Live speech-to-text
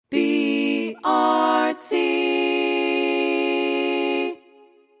BRC.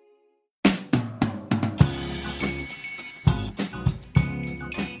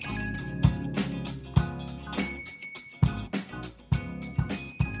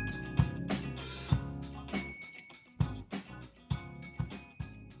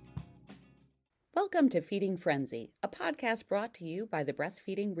 Welcome to Feeding Frenzy, a podcast brought to you by the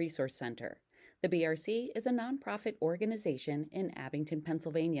Breastfeeding Resource Center. The BRC is a nonprofit organization in Abington,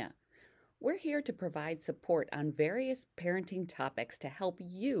 Pennsylvania. We're here to provide support on various parenting topics to help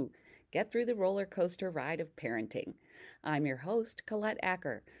you get through the roller coaster ride of parenting. I'm your host, Colette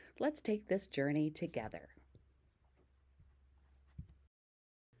Acker. Let's take this journey together.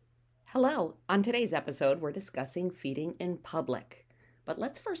 Hello. On today's episode, we're discussing feeding in public. But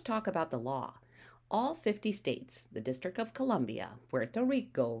let's first talk about the law. All 50 states, the District of Columbia, Puerto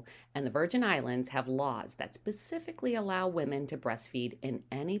Rico, and the Virgin Islands have laws that specifically allow women to breastfeed in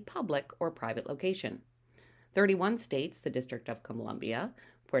any public or private location. 31 states, the District of Columbia,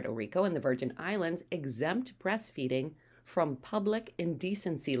 Puerto Rico, and the Virgin Islands exempt breastfeeding from public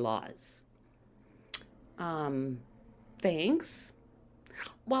indecency laws. Thanks.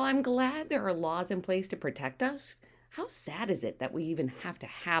 While I'm glad there are laws in place to protect us, how sad is it that we even have to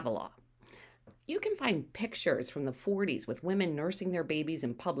have a law? You can find pictures from the 40s with women nursing their babies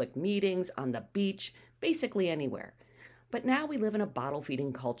in public meetings, on the beach, basically anywhere. But now we live in a bottle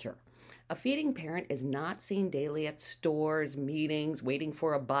feeding culture. A feeding parent is not seen daily at stores, meetings, waiting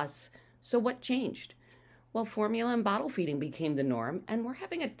for a bus. So what changed? Well, formula and bottle feeding became the norm, and we're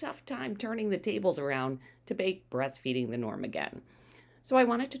having a tough time turning the tables around to make breastfeeding the norm again. So I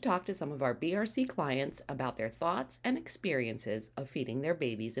wanted to talk to some of our BRC clients about their thoughts and experiences of feeding their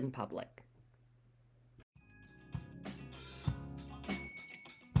babies in public.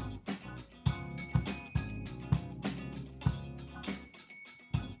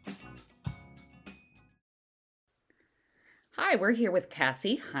 Hi, we're here with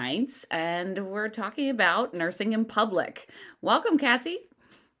Cassie Heinz, and we're talking about nursing in public. Welcome, Cassie.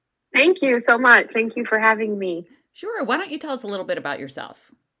 Thank you so much. Thank you for having me. Sure. Why don't you tell us a little bit about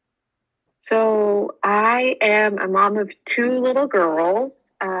yourself? So I am a mom of two little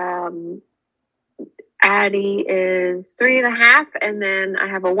girls. Addie is 3.5, and then I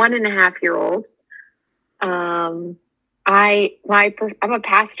have a 1.5-year-old. I'm a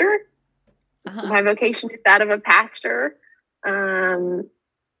pastor. Uh-huh. My vocation is that of a pastor. And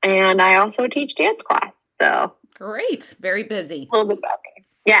I also teach dance class. So great. Very busy. A little bit about me.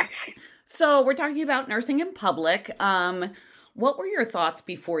 Yes. So we're talking about nursing in public. What were your thoughts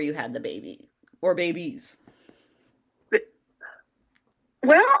before you had the baby or babies?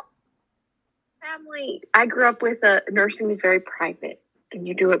 Well, family, I grew up with nursing is very private, and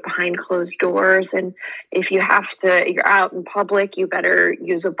you do it behind closed doors. And if you're out in public, you better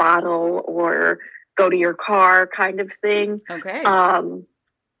use a bottle or go to your car kind of thing. Okay.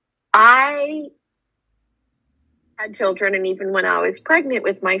 I had children, and even when I was pregnant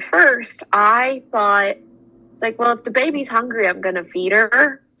with my first, I thought, it's like, well, if the baby's hungry, I'm going to feed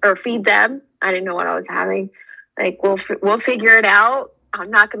her or feed them. I didn't know what I was having. Like, we'll figure it out.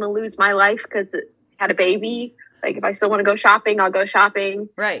 I'm not going to lose my life because I had a baby. Like, if I still want to go shopping, I'll go shopping.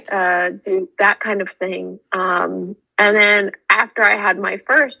 Right. Do that kind of thing. And then after I had my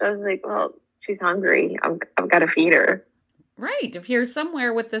first, I was like, well, she's hungry. I've got to feed her. Right. If you're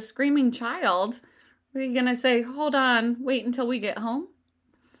somewhere with a screaming child, what are you going to say? Hold on, wait until we get home?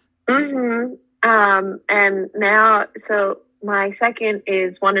 Mm-hmm. And now, so my second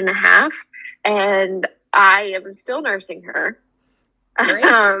is 1.5, and I am still nursing her.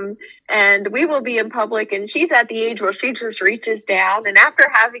 Great. And we will be in public, and she's at the age where she just reaches down. And after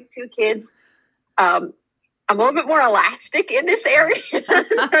having two kids, I'm a little bit more elastic in this area. So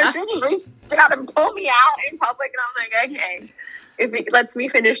she'll reach out and pull me out in public, and I'm like, okay, if it lets me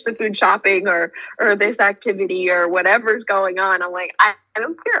finish the food shopping or this activity or whatever's going on, I'm like, I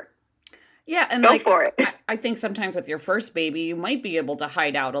don't care. Yeah, and go for it. I think sometimes with your first baby, you might be able to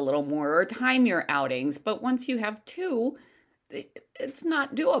hide out a little more or time your outings. But once you have two, it's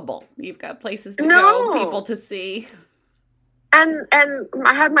not doable. You've got places to go, people to see. And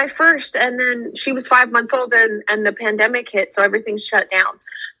I had my first, and then she was 5 months old, and the pandemic hit, so everything shut down.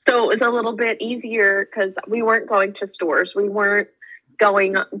 So it was a little bit easier because we weren't going to stores. We weren't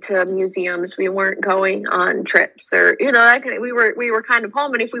going to museums. We weren't going on trips, or we were kind of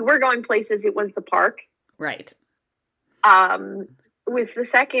home. And if we were going places, it was the park. Right. With the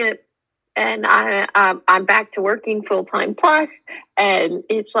second, and I'm back to working full time plus, and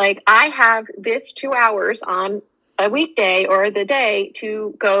it's like I have this 2 hours on a weekday or the day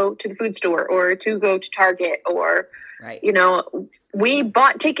to go to the food store or to go to Target or, right. we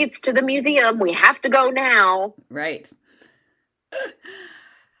bought tickets to the museum. We have to go now. Right.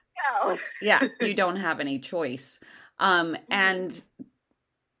 Oh. Yeah, you don't have any choice. And in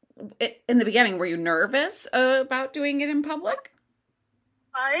the beginning, were you nervous about doing it in public?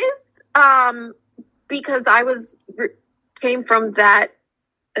 Because I came from that,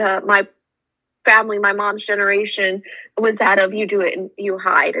 my family, my mom's generation was that of you do it and you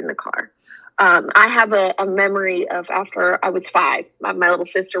hide in the car. I have a memory of after I was 5, my little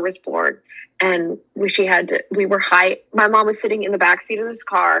sister was born, and my mom was sitting in the backseat of this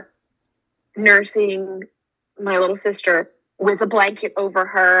car nursing my little sister with a blanket over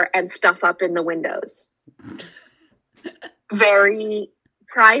her and stuff up in the windows. Very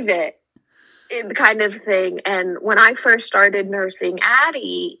private kind of thing. And when I first started nursing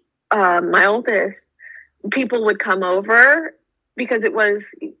Addie, my oldest, people would come over because it was,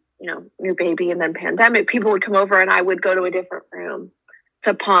 new baby and then pandemic. People would come over and I would go to a different room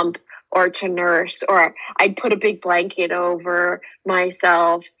to pump or to nurse, or I'd put a big blanket over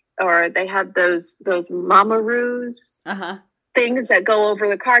myself, or they had those mamaroos. Things that go over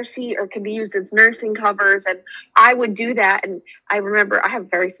the car seat or can be used as nursing covers. And I would do that. And I remember I have a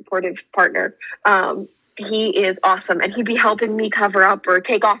very supportive partner. He is awesome. And he'd be helping me cover up or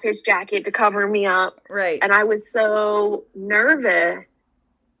take off his jacket to cover me up. Right. And I was so nervous.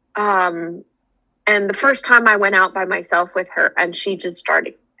 And the first time I went out by myself with her, and she just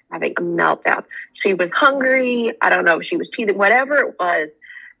started having a meltdown. She was hungry. I don't know. She was teething, whatever it was.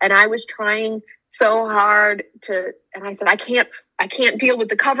 And I was trying so hard and I said, I can't deal with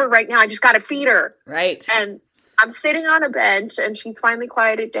the cover right now. I just got to feed her. Right. And I'm sitting on a bench and she's finally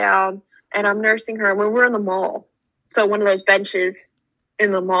quieted down and I'm nursing her. We're in the mall. So one of those benches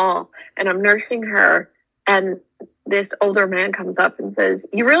in the mall, and I'm nursing her. And this older man comes up and says,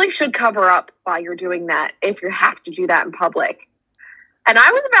 you really should cover up while you're doing that if you have to do that in public. And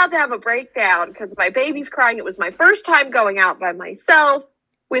I was about to have a breakdown because my baby's crying. It was my first time going out by myself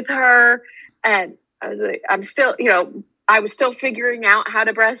with her. And I was like, I was still figuring out how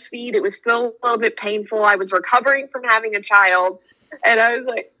to breastfeed. It was still a little bit painful. I was recovering from having a child. And I was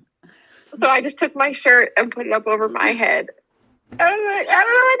like, so I just took my shirt and put it up over my head. I was like, I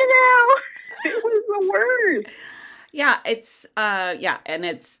don't know what to do. It was the worst. Yeah, and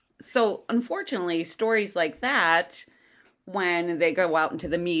it's so, unfortunately, stories like that, when they go out into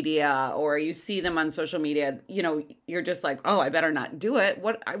the media or you see them on social media, you're just like, oh, I better not do it.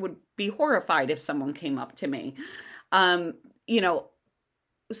 I would be horrified if someone came up to me.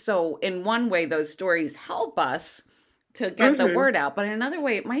 So in one way, those stories help us to get the word out, but in another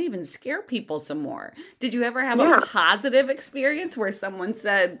way, it might even scare people some more. Did you ever have a positive experience where someone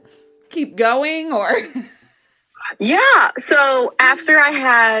said, keep going, or? Yeah. So after I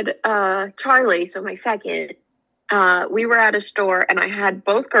had Charlie, so my second, we were at a store and I had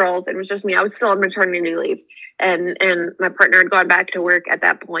both girls. It was just me. I was still on maternity leave, and my partner had gone back to work at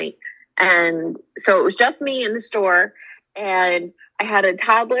that point. And so it was just me in the store, and I had a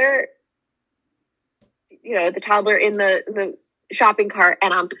toddler, the toddler in the shopping cart,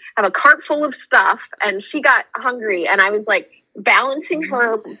 and I have a cart full of stuff, and she got hungry, and I was like balancing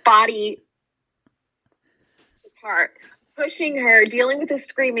her body cart, pushing her, dealing with a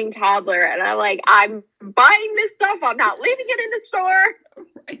screaming toddler, and I'm buying this stuff. I'm not leaving it in the store.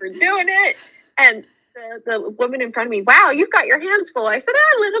 We're doing it. And the woman in front of me, wow, you've got your hands full. I said,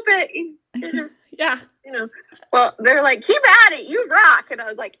 a little bit. Yeah. Well, they're like, keep at it. You rock. And I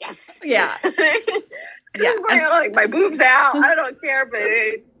was like, yes. Yeah. My boobs out. I don't care, but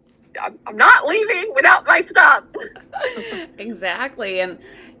I'm not leaving without my stuff. Exactly. And,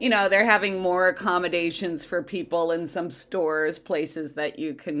 they're having more accommodations for people in some stores, places that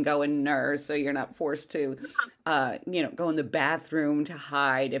you can go and nurse, so you're not forced to, go in the bathroom to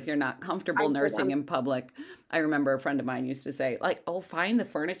hide if you're not comfortable nursing in public. I remember a friend of mine used to say, find the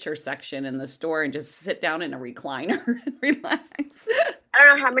furniture section in the store and just sit down in a recliner and relax. I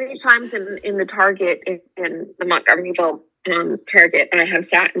don't know how many times in the Target in the Montgomeryville Target I have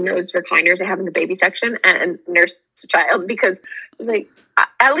sat in those recliners they have in the baby section and nursed a child, because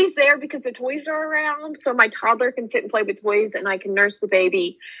at least there, because the toys are around, so my toddler can sit and play with toys and I can nurse the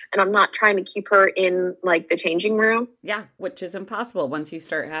baby, and I'm not trying to keep her in the changing room. Yeah, which is impossible once you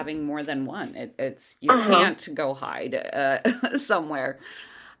start having more than one. It's you can't go hide somewhere.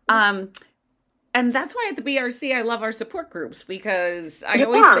 And that's why at the BRC, I love our support groups, because I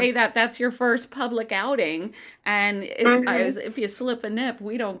always say that's your first public outing. And if you slip a nip,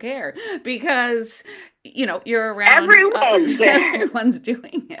 we don't care, because, you're around. Everyone's everyone's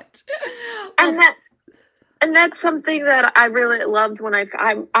doing it. And And that's something that I really loved when I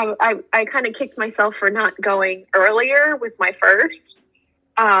kind of kicked myself for not going earlier with my first.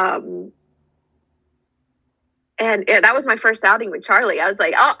 And that was my first outing with Charlie. I was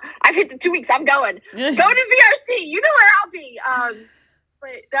like, oh, I've hit the 2 weeks. I'm going to BRC. You know where I'll be.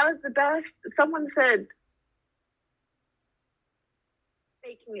 But that was the best. Someone said,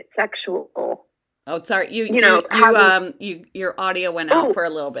 making it sexual. Oh, sorry. Your audio went out for a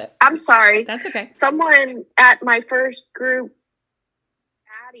little bit. I'm sorry. That's okay. Someone at my first group,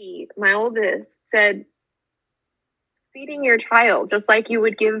 Addie, my oldest, said, feeding your child, just like you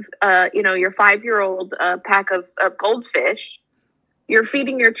would give, your 5-year-old a pack of goldfish, you're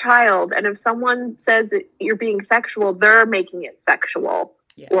feeding your child. And if someone says that you're being sexual, they're making it sexual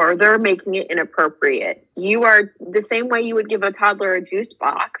or they're making it inappropriate. You are the same way you would give a toddler a juice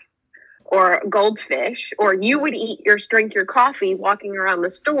box or goldfish, or you would drink your coffee walking around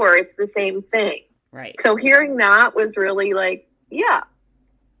the store. It's the same thing. Right. So hearing that was really like, yeah,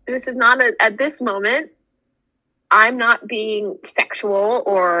 this is not at this moment, I'm not being sexual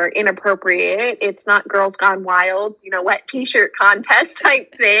or inappropriate. It's not Girls Gone Wild, wet t-shirt contest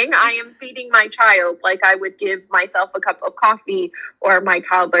type thing. I am feeding my child like I would give myself a cup of coffee or my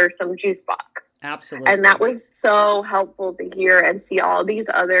toddler some juice box. Absolutely. And that was so helpful to hear and see all these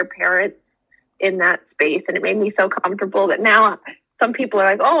other parents in that space. And it made me so comfortable that now some people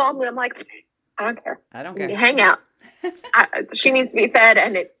are like, oh, I'm like, I don't care. I don't care. Hang out. She needs to be fed,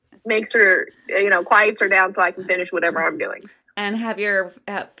 and it makes her, quiets her down so I can finish whatever I'm doing. And have your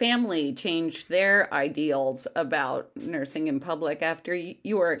family changed their ideals about nursing in public after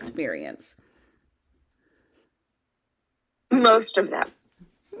your experience? Most of them.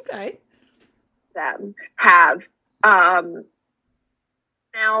 Okay. Them have. Now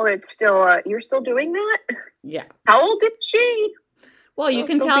it's still, you're still doing that? Yeah. How old is she? Well, you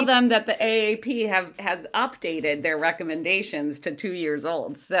can tell them that the AAP has updated their recommendations to 2 years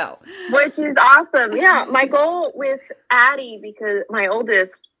old. So, which is awesome. Yeah, my goal with Addie, because my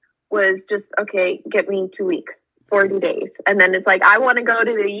oldest was just, okay, get me 2 weeks, 40 days. And then it's like, I want to go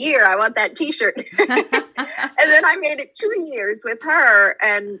to the year. I want that t-shirt. And then I made it 2 years with her.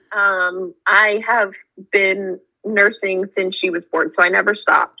 And I have been nursing since she was born. So I never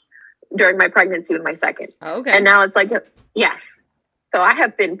stopped during my pregnancy with my second. Okay. And now it's like, yes. So I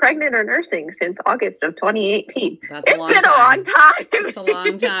have been pregnant or nursing since August of 2018. It's been a long time. It's a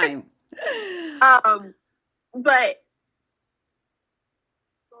long time. But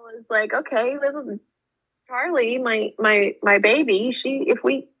it was like, okay, little Charlie, my baby,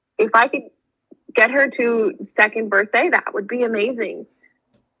 if I could get her to second birthday, that would be amazing.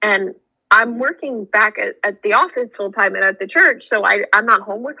 And I'm working back at the office full time and at the church, so I'm not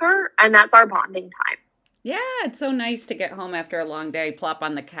home with her, and that's our bonding time. Yeah, it's so nice to get home after a long day, plop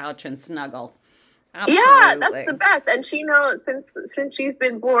on the couch and snuggle. Absolutely. Yeah, that's the best. And she knows since she's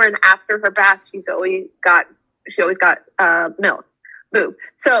been born, after her bath, she always got milk. Boo.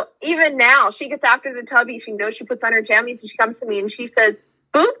 So even now, she gets after the tubby. She knows she puts on her jammies, and she comes to me and she says,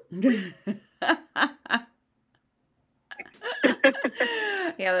 "Boo."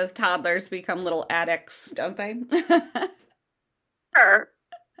 Yeah, those toddlers become little addicts, don't they? Sure.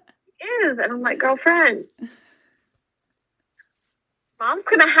 Is, and I'm like, girlfriend, Mom's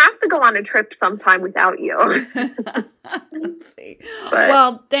gonna have to go on a trip sometime without you. Let's see.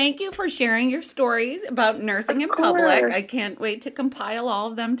 Well, thank you for sharing your stories about nursing in public. I can't wait to compile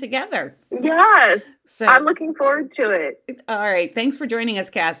all of them together. Yes. So I'm looking forward to it. All right. Thanks for joining us,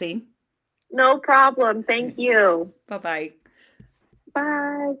 Cassie. No problem. Thank you. Bye-bye.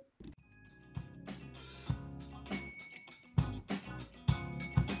 Bye.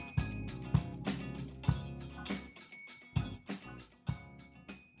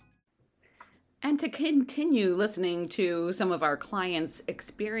 And to continue listening to some of our clients'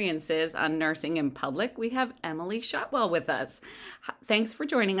 experiences on nursing in public, we have Emily Shotwell with us. Thanks for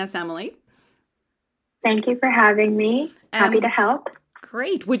joining us, Emily. Thank you for having me. Happy to help.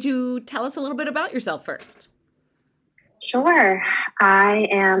 Great. Would you tell us a little bit about yourself first? Sure. I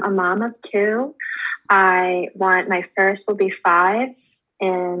am a mom of 2. My first will be 5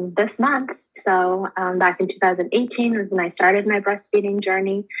 in this month. So back in 2018 was when I started my breastfeeding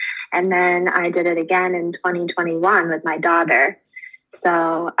journey. And then I did it again in 2021 with my daughter.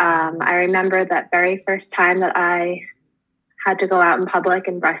 So I remember that very first time that I had to go out in public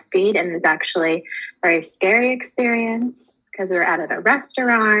and breastfeed. And it was actually a very scary experience because we were out at a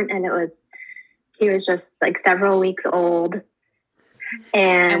restaurant and he was just like several weeks old.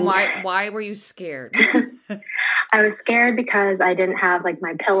 And why were you scared? I was scared because I didn't have like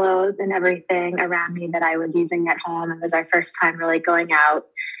my pillows and everything around me that I was using at home. It was our first time really going out.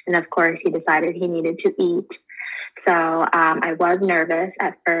 And of course, he decided he needed to eat. So I was nervous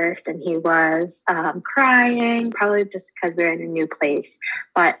at first, and he was crying, probably just because we were in a new place.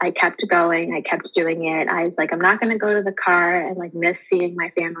 But I kept going. I kept doing it. I was like, I'm not going to go to the car and like miss seeing my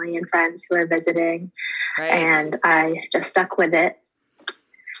family and friends who are visiting. Right. And I just stuck with it.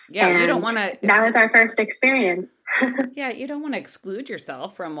 Yeah, and you don't want to. That was our first experience. Yeah, you don't want to exclude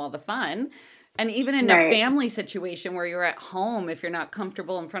yourself from all the fun. And even in Right. a family situation where you're at home, if you're not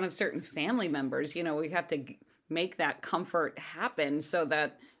comfortable in front of certain family members, you know, we have to make that comfort happen so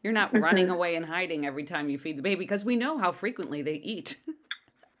that you're not running away and hiding every time you feed the baby, because we know how frequently they eat.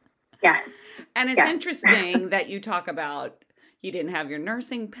 Yes. And it's interesting that you talk about you didn't have your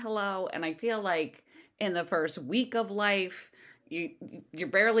nursing pillow. And I feel like in the first week of life, you're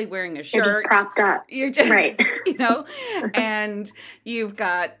barely wearing a shirt. You're just propped up. You're just, right. you know, and you've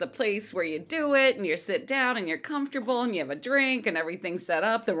got the place where you do it and you sit down and you're comfortable and you have a drink and everything's set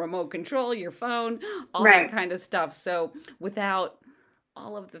up, the remote control, your phone, all that kind of stuff. So without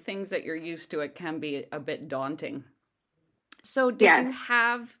all of the things that you're used to, it can be a bit daunting. So did you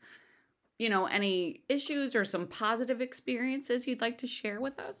have, you know, any issues or some positive experiences you'd like to share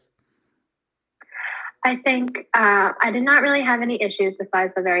with us? I think I did not really have any issues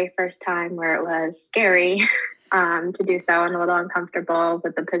besides the very first time where it was scary to do so and a little uncomfortable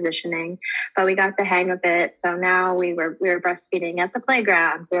with the positioning, but we got the hang of it. So now we were breastfeeding at the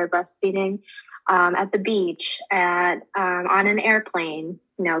playground, we were breastfeeding at the beach, on an airplane,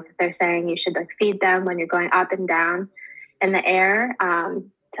 you know, because they're saying you should like feed them when you're going up and down in the air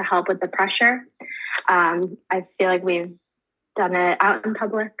to help with the pressure. I feel like we've done it out in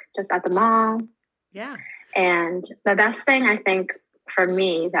public, just at the mall. Yeah. And the best thing I think for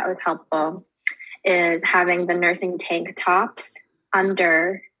me that was helpful is having the nursing tank tops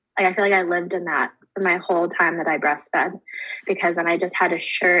under, like, I feel like I lived in that for my whole time that I breastfed, because then I just had a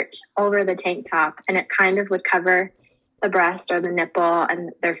shirt over the tank top and it kind of would cover the breast or the nipple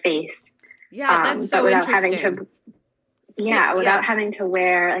and their face. Yeah, that's so interesting. Without having to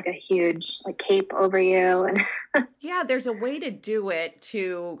wear like a huge like cape over you. And yeah, there's a way to do it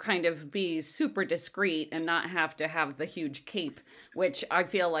to kind of be super discreet and not have to have the huge cape, which I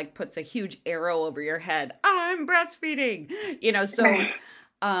feel like puts a huge arrow over your head. I'm breastfeeding, you know. So,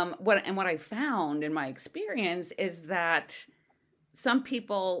 what I found in my experience is that some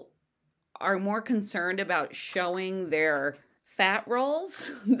people are more concerned about showing their fat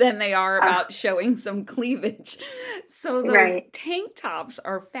rolls than they are about showing some cleavage. So those tank tops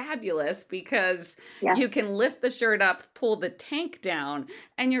are fabulous because you can lift the shirt up, pull the tank down,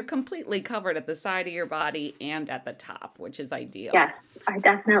 and you're completely covered at the side of your body and at the top, which is ideal. Yes, I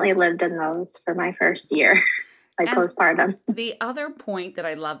definitely lived in those for my first year, like postpartum. The other point that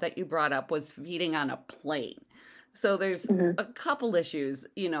I love that you brought up was feeding on a plane. So there's a couple issues,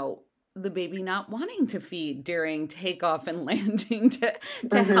 you know, the baby not wanting to feed during takeoff and landing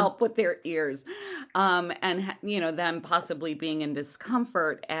to help with their ears. And, you know, them possibly being in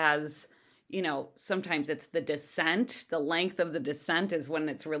discomfort as, you know, sometimes it's the descent, the length of the descent is when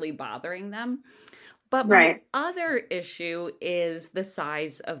it's really bothering them. But my other issue is the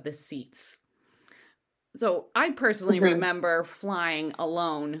size of the seats. So I personally remember flying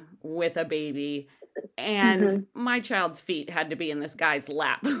alone with a baby, and my child's feet had to be in this guy's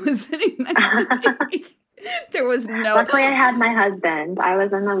lap who was sitting next to me. There was no... Luckily, I had my husband. I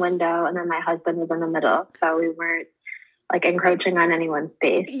was in the window, and then my husband was in the middle. So we weren't, like, encroaching on anyone's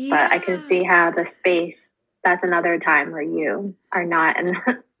space. Yeah. But I can see how the space, that's another time where you are not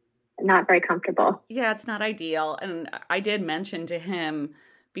very comfortable. Yeah, it's not ideal. And I did mention to him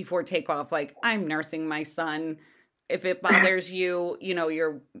before takeoff, like, I'm nursing my son. If it bothers you, you know,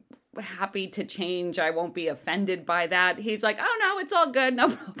 you're happy to change. I won't be offended by that. He's like, oh no, it's all good. No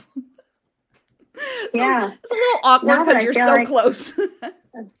problem. It's a little awkward because you're so close.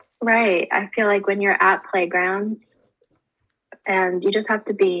 Right. I feel like when you're at playgrounds, and you just have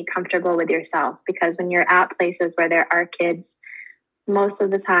to be comfortable with yourself, because when you're at places where there are kids, most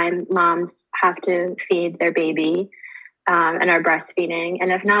of the time moms have to feed their baby and are breastfeeding.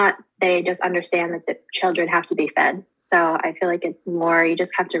 And if not, they just understand that the children have to be fed. So I feel like it's more, you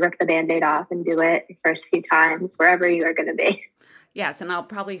just have to rip the Band-Aid off and do it the first few times, wherever you are going to be. Yes, and I'll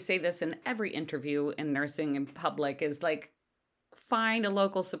probably say this in every interview in nursing in public, is like, find a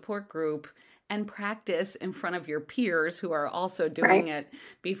local support group and practice in front of your peers who are also doing it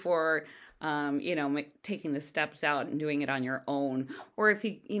before, you know, taking the steps out and doing it on your own. Or if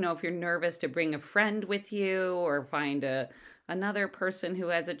if you're nervous, to bring a friend with you, or find a another person who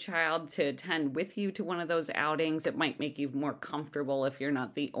has a child to attend with you to one of those outings. It might make you more comfortable if you're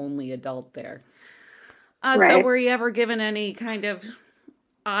not the only adult there. So were you ever given any kind of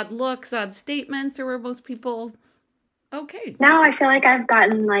odd looks, odd statements, or were most people okay? No, I feel like I've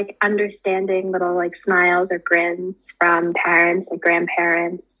gotten like understanding little like smiles or grins from parents and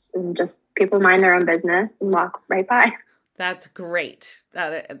grandparents, and just people mind their own business and walk right by. That's great.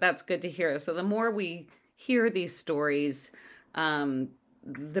 That's good to hear. So the more we hear these stories, the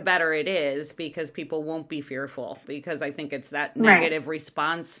better it is, because people won't be fearful, because I think it's that negative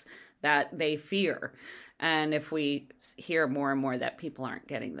response that they fear. And if we hear more and more that people aren't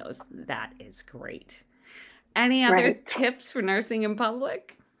getting those, that is great. Any other tips for nursing in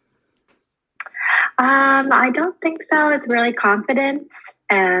public? I don't think so. It's really confidence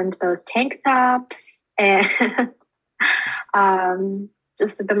and those tank tops, and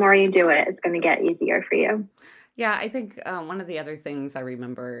just the more you do it, it's going to get easier for you. Yeah, I think one of the other things I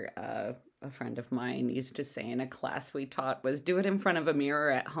remember a friend of mine used to say in a class we taught was do it in front of a mirror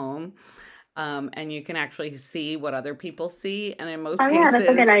at home. And you can actually see what other people see. And in most cases, that's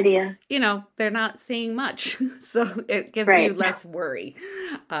a good idea. They're not seeing much. So it gives you less worry.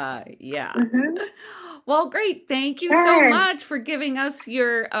 Mm-hmm. Well, great. Thank you so much for giving us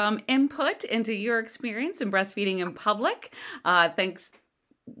your input into your experience in breastfeeding in public. Thanks.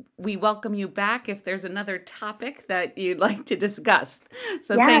 We welcome you back if there's another topic that you'd like to discuss.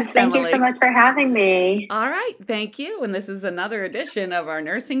 So thanks, Emily. Thank you so much for having me. All right. Thank you. And this is another edition of our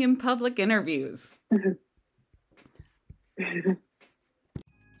Nursing in Public interviews.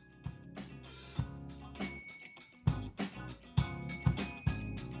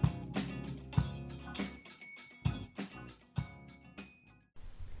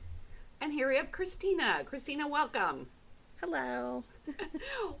 And here we have Christina. Christina, welcome. Hello.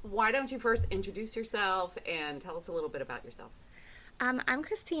 Why don't you first introduce yourself and tell us a little bit about yourself? I'm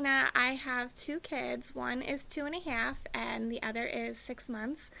Christina. I have 2 kids. One is 2.5 and the other is 6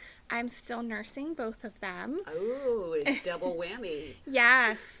 months. I'm still nursing both of them. Oh, double whammy.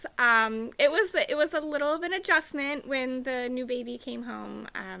 Yes. It was a little of an adjustment when the new baby came home,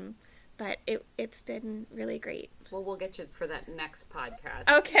 but it's been really great. Well, we'll get you for that next podcast.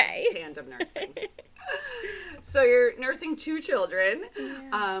 Okay. Tandem nursing. So you're nursing 2 children,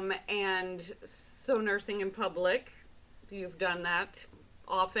 and so nursing in public, you've done that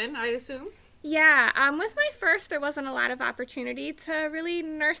often, I assume? Yeah, with my first, there wasn't a lot of opportunity to really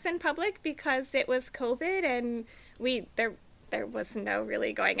nurse in public because it was COVID and there was no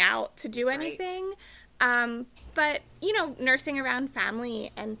really going out to do anything. But nursing around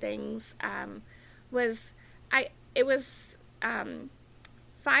family and things was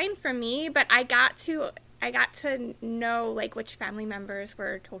fine for me, but I got to know like which family members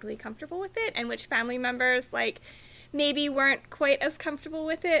were totally comfortable with it and which family members like maybe weren't quite as comfortable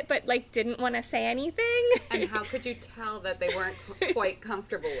with it, but like didn't want to say anything. And how could you tell that they weren't quite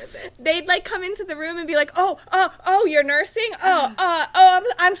comfortable with it? They'd like come into the room and be like, oh, you're nursing?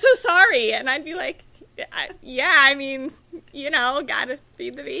 I'm so sorry. And I'd be like, yeah, I mean, gotta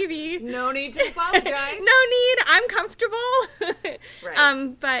feed the baby. No need to apologize. No need. I'm comfortable.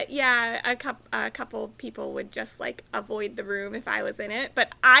 Right. But yeah, a couple people would just like avoid the room if I was in it.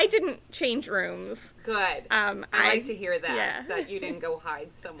 But I didn't change rooms. Good. I like to hear that. Yeah. That you didn't go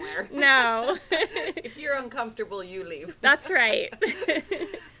hide somewhere. No. If you're uncomfortable, you leave. That's right.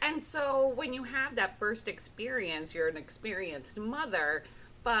 And so when you have that first experience, you're an experienced mother,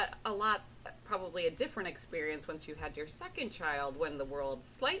 but probably a different experience once you had your second child when the world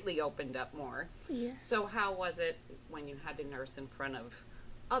slightly opened up more. Yeah. So how was it when you had to nurse in front of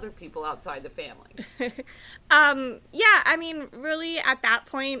other people outside the family? Yeah, I mean, really at that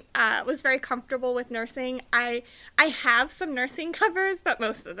point, was very comfortable with nursing. I have some nursing covers, but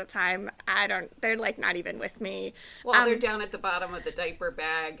most of the time they're like not even with me. Well, they're down at the bottom of the diaper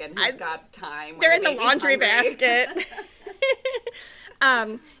bag and who's got time. They're in the laundry basket.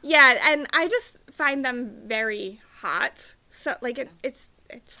 Yeah, and I just find them very hot. So like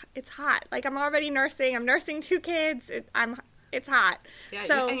it's hot. Like I'm already nursing. I'm nursing 2 kids. It's hot. Yeah,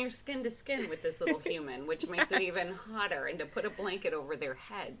 so, and you're skin to skin with this little human, which makes it even hotter. And to put a blanket over their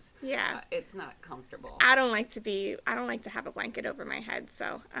heads, it's not comfortable. I don't like to have a blanket over my head,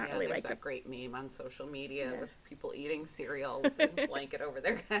 so I don't really like that great meme on social media with people eating cereal with a blanket over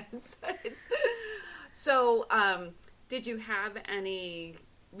their heads. So, did you have any,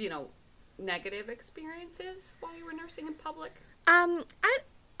 negative experiences while you were nursing in public? I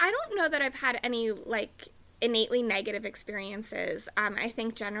don't know that I've had any like innately negative experiences. I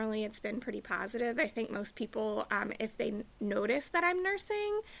think generally it's been pretty positive. I think most people, if they notice that I'm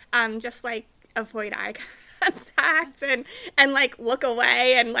nursing, just like avoid eye contact and like look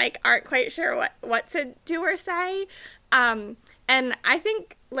away and like aren't quite sure what to do or say. And I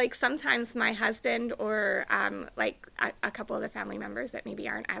think like sometimes my husband or like a couple of the family members that maybe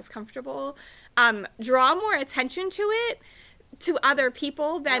aren't as comfortable draw more attention to it to other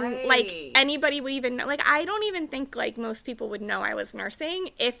people than like anybody would even know. Like I don't even think like most people would know I was nursing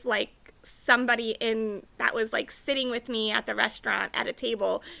if like somebody that was like sitting with me at the restaurant at a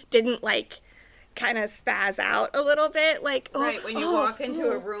table didn't like kind of spaz out a little bit, like right when you walk into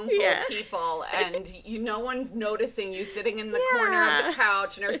a room full of people and no one's noticing you sitting in the corner of the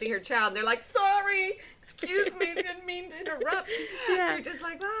couch nursing your child, and they're like, sorry, excuse me, didn't mean to interrupt. You're just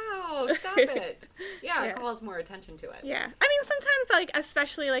like, wow, stop it. It calls more attention to it. I mean sometimes like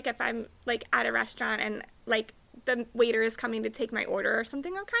especially like if I'm like at a restaurant and like the waiter is coming to take my order or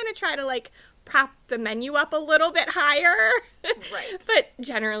something, I'll kind of try to like prop the menu up a little bit higher. Right. But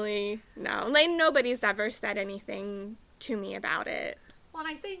generally, no. Like, nobody's ever said anything to me about it. Well,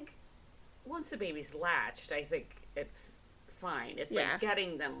 and I think once the baby's latched, I think it's fine. It's like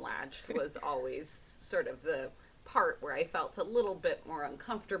getting them latched was always sort of the part where I felt a little bit more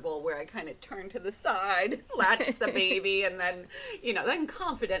uncomfortable, where I kind of turned to the side, latched the baby, and then, then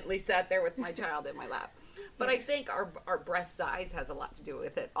confidently sat there with my child in my lap. But I think our breast size has a lot to do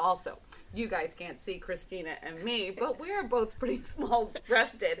with it also. You guys can't see Christina and me, but we are both pretty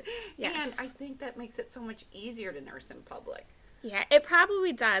small-breasted. Yes. And I think that makes it so much easier to nurse in public. Yeah, it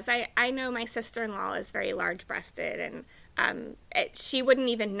probably does. I know my sister-in-law is very large-breasted, and she wouldn't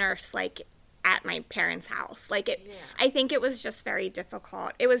even nurse, like, at my parents' house. Like, I think it was just very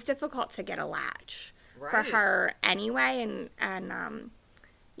difficult. It was difficult to get a latch for her anyway, and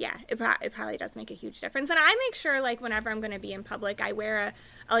it probably does make a huge difference. And I make sure, like, whenever I'm going to be in public, I wear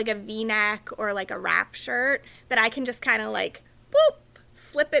a V-neck or, like, a wrap shirt that I can just kind of, like, boop,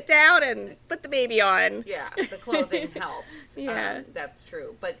 slip it down and put the baby on. Yeah, the clothing helps. That's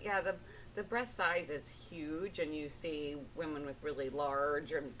true. But, the breast size is huge, and you see women with really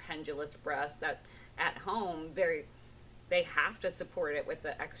large and pendulous breasts that at home, they have to support it with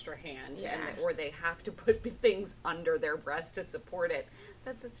the extra hand, or they have to put things under their breast to support it.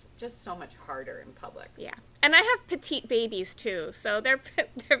 That's just so much harder in public. Yeah, and I have petite babies too, so they're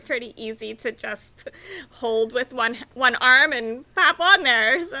pretty easy to just hold with one arm and pop on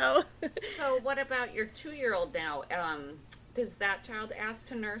there. So what about your 2-year-old now? Does that child ask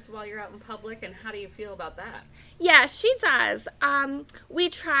to nurse while you're out in public, and how do you feel about that? Yeah, she does. I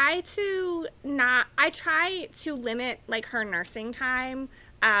try to limit like her nursing time,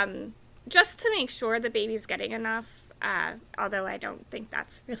 just to make sure the baby's getting enough. Although I don't think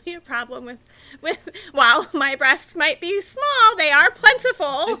that's really a problem with while my breasts might be small, they are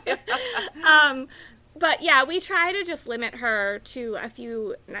plentiful. But yeah, we try to just limit her to a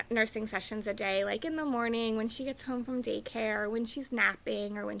few nursing sessions a day, like in the morning when she gets home from daycare, when she's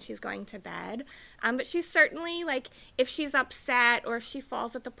napping, or when she's going to bed. But she's certainly, like, if she's upset or if she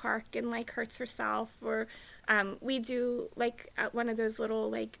falls at the park and, like, hurts herself, or we do, like, one of those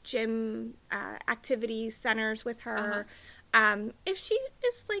little, like, gym activity centers with her. If she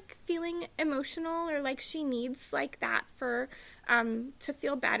is, like, feeling emotional or, like, she needs, like, that for to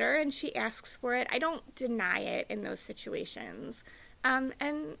feel better and she asks for it, I don't deny it in those situations. And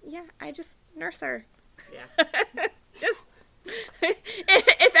I just nurse her. Yeah. Just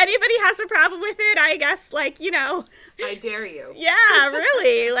if anybody has a problem with it, I guess, like, I dare you. Yeah,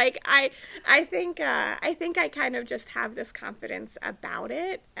 really. Like, I think I kind of just have this confidence about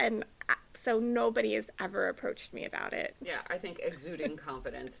it, and so nobody has ever approached me about it. Yeah, I think exuding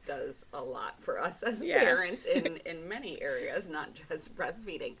confidence does a lot for us as parents in many areas, not just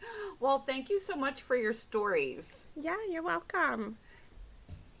breastfeeding. Well, thank you so much for your stories. Yeah, you're welcome.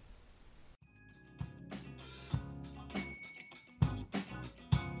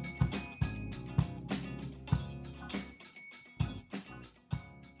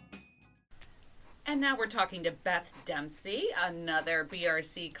 And now we're talking to Beth Dempsey, another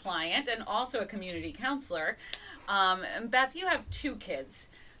BRC client and also a community counselor. And Beth, you have 2 kids.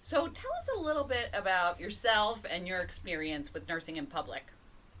 So tell us a little bit about yourself and your experience with nursing in public.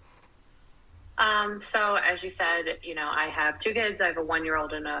 So as you said, I have 2 kids. I have a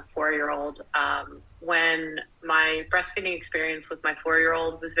 1-year-old and a 4-year-old. When my breastfeeding experience with my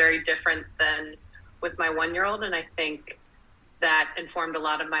 4-year-old was very different than with my 1-year-old, and I think that informed a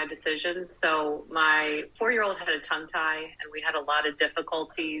lot of my decisions. So my 4-year-old had a tongue tie, and we had a lot of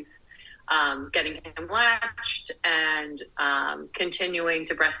difficulties getting him latched and continuing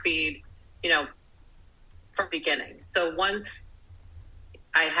to breastfeed, from the beginning. So once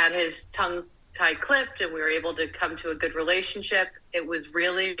I had his tongue tie clipped and we were able to come to a good relationship, it was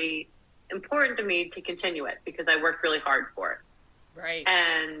really important to me to continue it because I worked really hard for it. Right.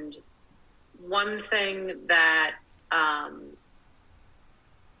 And one thing that I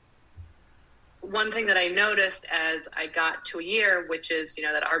noticed as I got to a year, which is,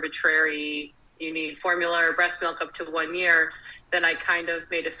 that arbitrary, you need formula or breast milk up to 1 year, then I kind of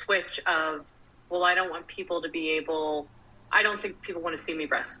made a switch of, well, I don't want people to I don't think people want to see me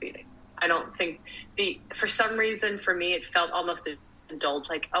breastfeeding. I don't think for some reason, for me, it felt almost indulged,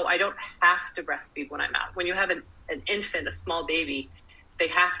 like, oh, I don't have to breastfeed when I'm out. When you have an infant, a small baby, they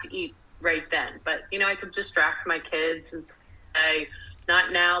have to eat right then. But, I could distract my kids and say,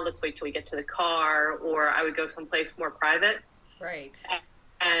 not now, let's wait till we get to the car, or I would go someplace more private. Right.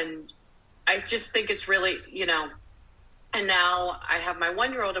 And I just think it's really, and now I have my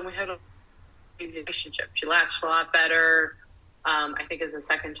 1-year-old and we have a relationship. She latched a lot better. I think as a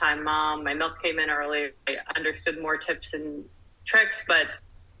second-time mom, my milk came in early. I understood more tips and tricks, but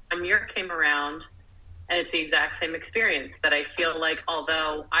 1 year came around, and it's the exact same experience that I feel like,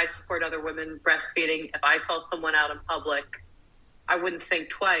 although I support other women breastfeeding, if I saw someone out in public, I wouldn't think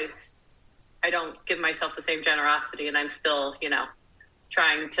twice. I don't give myself the same generosity, and I'm still,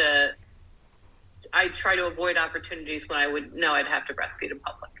 I try to avoid opportunities when I would know I'd have to breastfeed in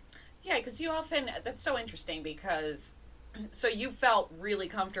public. Yeah, because that's so interesting because, so you felt really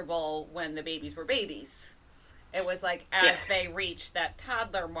comfortable when the babies were babies. It was like as they reach that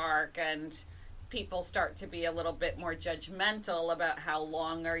toddler mark and people start to be a little bit more judgmental about how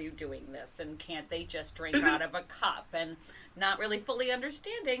long are you doing this and can't they just drink out of a cup, and not really fully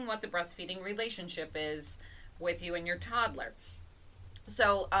understanding what the breastfeeding relationship is with you and your toddler.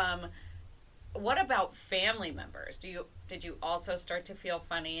 So, what about family members? Did you also start to feel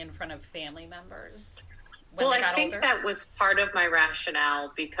funny in front of family members when they got I think older? that was part of my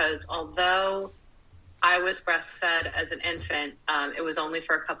rationale because although I was breastfed as an infant, it was only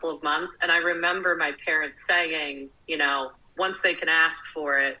for a couple of months. And I remember my parents saying, once they can ask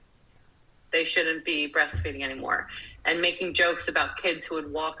for it, they shouldn't be breastfeeding anymore. And making jokes about kids who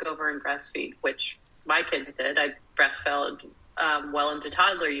would walk over and breastfeed, which my kids did. I breastfed well into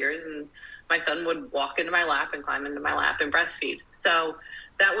toddler years, and my son would walk into my lap and climb into my lap and breastfeed. So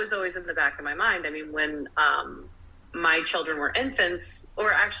that was always in the back of my mind. I mean, when my children were infants,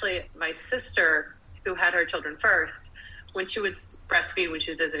 or actually my sister, who had her children first, when she would breastfeed when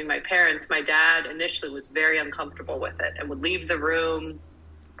she was visiting my parents, my dad initially was very uncomfortable with it and would leave the room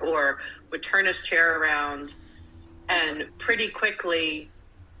or would turn his chair around. And pretty quickly,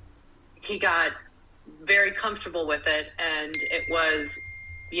 he got very comfortable with it. And it was,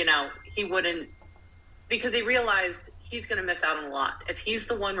 he wouldn't, because he realized he's going to miss out on a lot. If he's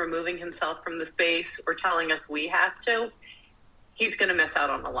the one removing himself from the space or telling us we have to, he's going to miss out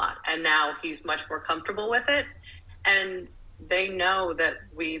on a lot. And now he's much more comfortable with it. And they know that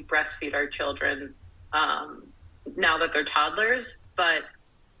we breastfeed our children now that they're toddlers, but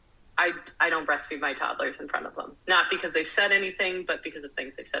I don't breastfeed my toddlers in front of them. Not because they've said anything, but because of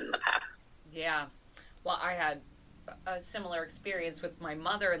things they've said in the past. Yeah. Well, I had a similar experience with my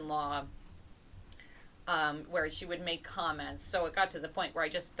mother-in-law where she would make comments. So it got to the point where I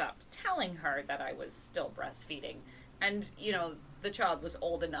just stopped telling her that I was still breastfeeding. And, the child was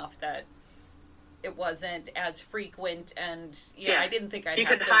old enough that it wasn't as frequent, and I didn't think I'd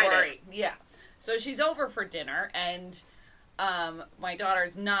have to worry. Yeah. So she's over for dinner, and my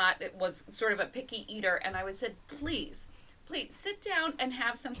daughter's was sort of a picky eater, and I said, please sit down and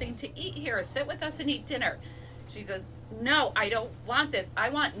have something to eat here. Sit with us and eat dinner. She goes, no, I don't want this. I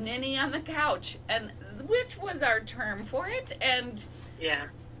want Ninny on the couch, and which was our term for it. And yeah.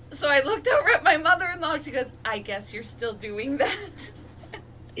 So I looked over at my mother-in-law. She goes, I guess you're still doing that.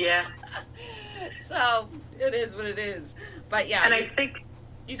 Yeah. So it is what it is. But yeah. And I think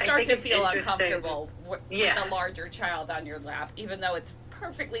you start to feel uncomfortable with a larger child on your lap, even though it's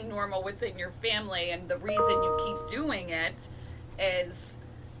perfectly normal within your family. And the reason you keep doing it is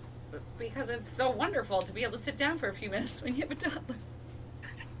because it's so wonderful to be able to sit down for a few minutes when you have a toddler.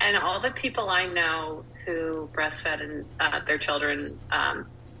 And all the people I know who breastfed their children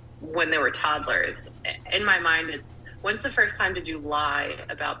when they were toddlers, in my mind, it's when's the first time did you lie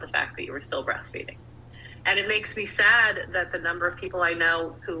about the fact that you were still breastfeeding? And it makes me sad that the number of people I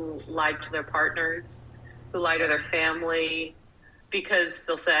know who lied to their partners, who lie to their family, because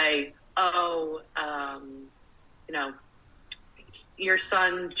they'll say, your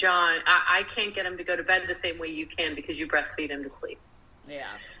son, John, I can't get him to go to bed the same way you can because you breastfeed him to sleep. Yeah.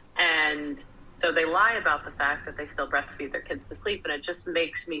 And so they lie about the fact that they still breastfeed their kids to sleep, and it just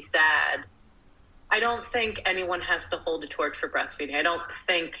makes me sad. I don't think anyone has to hold a torch for breastfeeding. I don't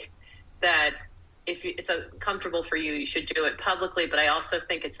think that it's comfortable for you, you should do it publicly. But I also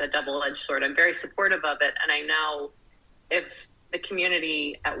think it's a double-edged sword. I'm very supportive of it. And I know if the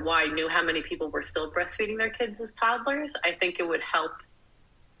community at Y knew how many people were still breastfeeding their kids as toddlers, I think it would help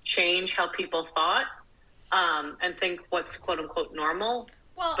change how people thought and think what's quote unquote normal.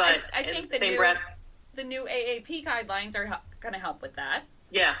 Well, but I think the new AAP guidelines are going to help with that.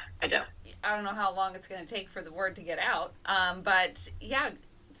 Yeah, I do. I don't know how long it's going to take for the word to get out. But yeah,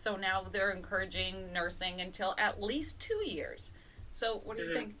 so now they're encouraging nursing until at least 2 years. So what do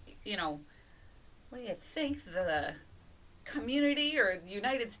you think, what do you think the community or the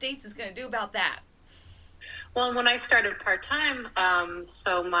United States is going to do about that? Well, when I started part-time,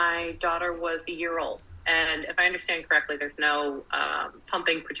 so my daughter was a year old. And if I understand correctly, there's no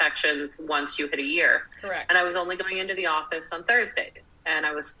pumping protections once you hit a year. Correct. And I was only going into the office on Thursdays. And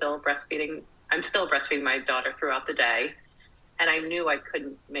I was still breastfeeding. I'm still breastfeeding my daughter throughout the day. And I knew I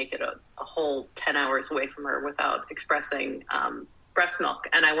couldn't make it a whole 10 hours away from her without expressing breast milk.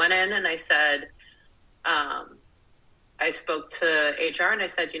 And I went in and I said, I spoke to HR and I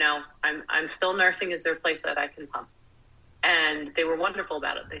said, I'm still nursing. Is there a place that I can pump? And they were wonderful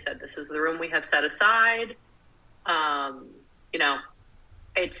about it. They said, this is the room we have set aside.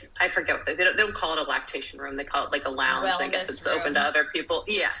 It's, I forget, they don't call it a lactation room. They call it like a lounge. Wellness I guess it's room. open to other people.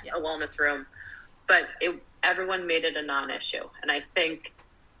 Yeah, Yes. A wellness room. But everyone made it a non-issue. And I think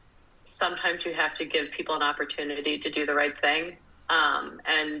sometimes you have to give people an opportunity to do the right thing.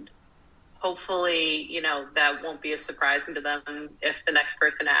 And hopefully, that won't be as surprising to them if the next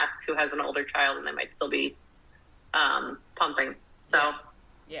person asks who has an older child and they might still be pumping. So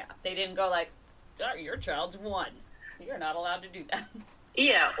yeah, they didn't go like, oh, your child's 1. You're not allowed to do that.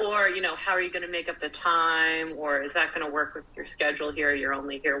 Yeah, or how are you going to make up the time, or is that going to work with your schedule here? You're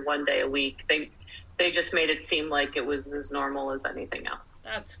only here 1 day a week. They just made it seem like it was as normal as anything else.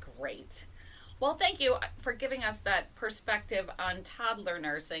 That's great. Well, thank you for giving us that perspective on toddler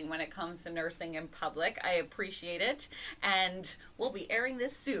nursing when it comes to nursing in public. I appreciate it, and we'll be airing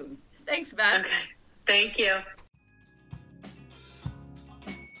this soon. Thanks, Beth. Okay, thank you.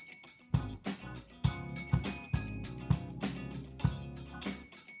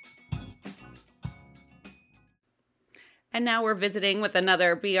 And now we're visiting with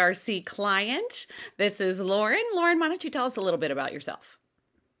another BRC client. This is Lauren. Lauren, why don't you tell us a little bit about yourself?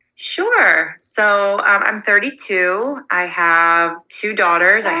 Sure. So I'm 32. I have 2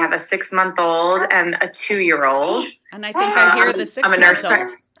 daughters. I have a 6-month-old and a 2-year-old. And I think I hear the 6-month-old. I'm a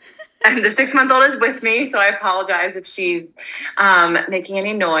nurse. And the 6-month-old is with me, so I apologize if she's making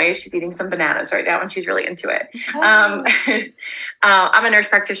any noise. She's eating some bananas right now, and she's really into it. I'm a nurse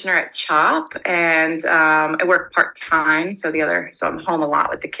practitioner at CHOP, and I work part-time, so I'm home a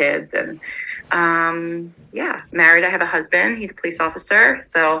lot with the kids. And married. I have a husband. He's a police officer,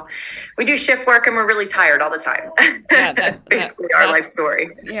 so we do shift work, and we're really tired all the time. Yeah, that's basically our life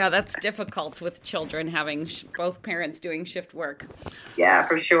story. Yeah, that's difficult with children having both parents doing shift work. Yeah,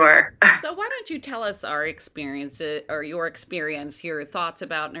 for sure. So why don't you tell us our experience, or your experience, your thoughts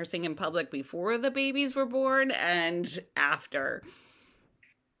about nursing in public before the babies were born and after?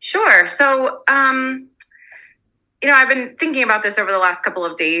 Sure. So, I've been thinking about this over the last couple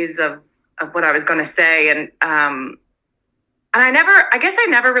of days of what I was going to say. And I guess I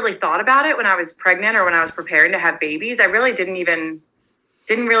never really thought about it when I was pregnant or when I was preparing to have babies. I really didn't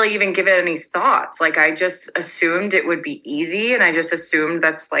really even give it any thoughts. Like, I just assumed it would be easy, and I just assumed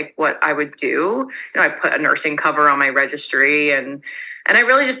that's like what I would do. I put a nursing cover on my registry, and I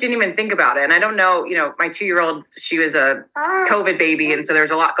really just didn't even think about it. And I don't know, my 2-year-old, she was a COVID baby, and so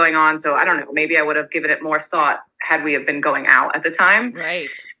there's a lot going on. So I don't know, maybe I would have given it more thought had we have been going out at the time. Right.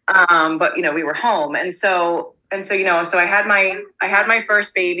 But we were home, and so I had my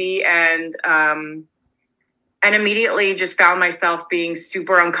first baby, and immediately just found myself being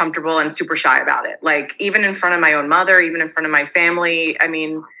super uncomfortable and super shy about it. Like, even in front of my own mother, even in front of my family. I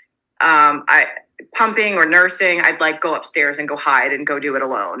mean, pumping or nursing, I'd like go upstairs and go hide and go do it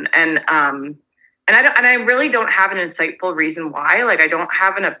alone. And I really don't have an insightful reason why. Like, I don't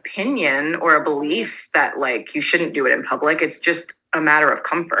have an opinion or a belief that like you shouldn't do it in public. It's just a matter of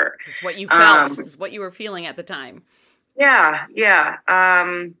comfort. It's what you felt. It's what you were feeling at the time. Yeah.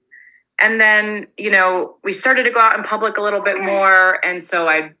 And then, we started to go out in public a little bit more. And so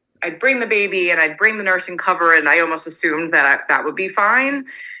I'd bring the baby and I'd bring the nursing cover, and I almost assumed that that would be fine.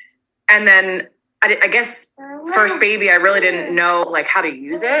 And then I guess first baby, I really didn't know like how to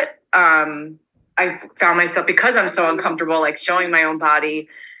use it. I found myself, because I'm so uncomfortable, like showing my own body,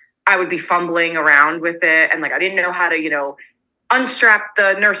 I would be fumbling around with it. And like, I didn't know how to, unstrap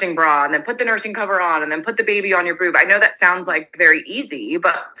the nursing bra and then put the nursing cover on and then put the baby on your boob. I know that sounds like very easy,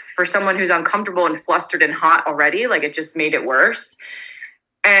 but for someone who's uncomfortable and flustered and hot already, like it just made it worse.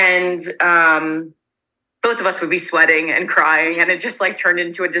 And both of us would be sweating and crying, and it just like turned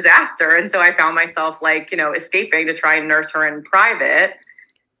into a disaster. And so I found myself like, escaping to try and nurse her in private.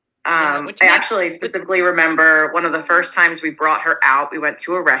 I actually specifically remember one of the first times we brought her out, we went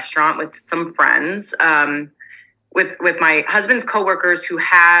to a restaurant with some friends, with my husband's coworkers who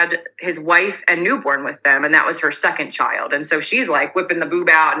had his wife and newborn with them. And that was her second child. And so she's like whipping the boob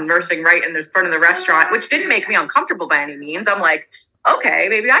out and nursing right in the front of the restaurant, which didn't make me uncomfortable by any means. I'm like, okay,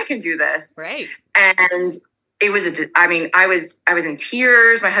 maybe I can do this. Right. And it was, I was in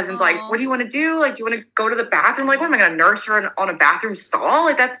tears. My husband's like, what do you want to do? Like, do you want to go to the bathroom? Like, what am I going to nurse her on a bathroom stall?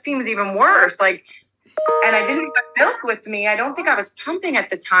 Like, that seems even worse. Like, and I didn't have milk with me. I don't think I was pumping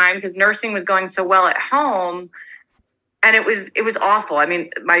at the time because nursing was going so well at home. And it was awful. I mean,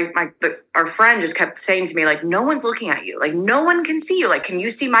 our friend just kept saying to me, like, no one's looking at you. Like, no one can see you. Like, can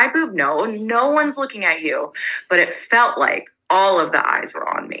you see my boob? No one's looking at you. But it felt like all of the eyes were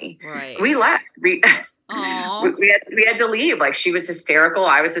on me. Right. We left. We had to leave. Like, she was hysterical.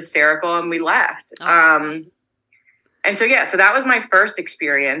 I was hysterical, and we left. And so, so that was my first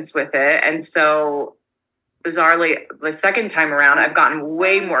experience with it. And so bizarrely, the second time around, I've gotten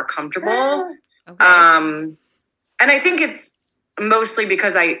way more comfortable. Okay. And I think it's mostly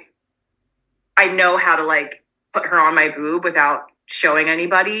because I know how to like put her on my boob without showing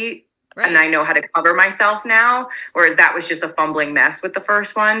anybody. Right. And I know how to cover myself now, whereas that was just a fumbling mess with the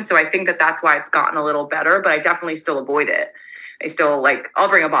first one. So I think that's why it's gotten a little better, but I definitely still avoid it. I still I'll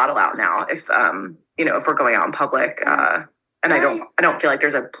bring a bottle out now if we're going out in public. And I don't feel like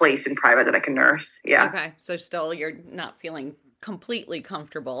there's a place in private that I can nurse. Yeah. Okay. So still you're not feeling completely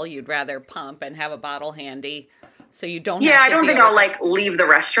comfortable. You'd rather pump and have a bottle handy so you don't have to I don't think I'll leave the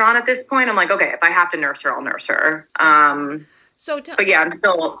restaurant at this point. I'm like, okay, if I have to nurse her, I'll nurse her. But I'm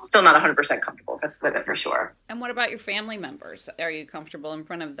still not 100% comfortable with it for sure. And what about your family members? Are you comfortable in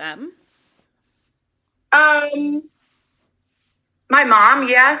front of them? My mom,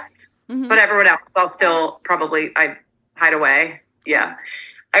 yes, but everyone else, I'll still I'd hide away. Yeah.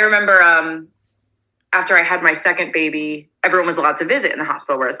 I remember, after I had my second baby, everyone was allowed to visit in the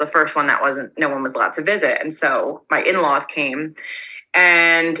hospital, whereas the first one, no one was allowed to visit. And so my in-laws came,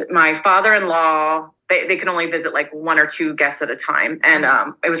 and my father-in-law, they can only visit like one or two guests at a time. And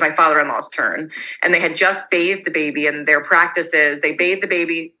it was my father-in-law's turn, and they had just bathed the baby, and their practice is they bathe the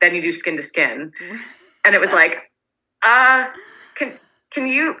baby, then you do skin to skin. And it was like, can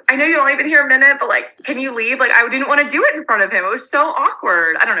you, I know you've only been here a minute, but can you leave? Like, I didn't want to do it in front of him. It was so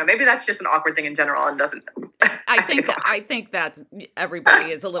awkward. I don't know. Maybe that's just an awkward thing in general and doesn't. I think that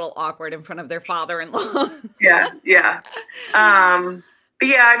everybody is a little awkward in front of their father-in-law. Yeah. But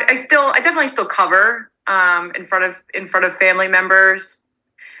yeah, I definitely still cover, in front of family members.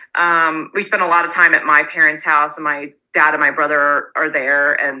 We spend a lot of time at my parents' house, and my dad and my brother are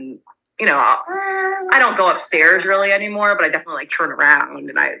there, and I don't go upstairs really anymore, but I definitely turn around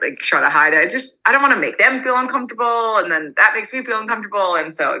and I try to hide it. I don't want to make them feel uncomfortable, and then that makes me feel uncomfortable.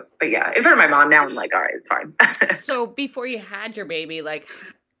 And so, but yeah, in front of my mom now, I'm like, all right, it's fine. So before you had your baby,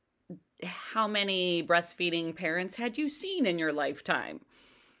 how many breastfeeding parents had you seen in your lifetime?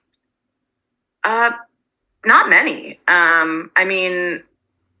 Not many. A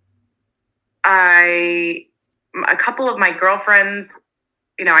couple of my girlfriends,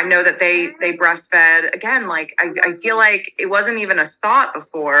 I know that they breastfed. Again, I feel like it wasn't even a thought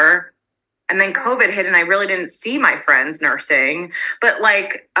before. And then COVID hit, and I really didn't see my friends nursing. But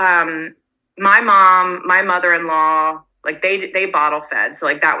my mom, my mother-in-law, they bottle fed.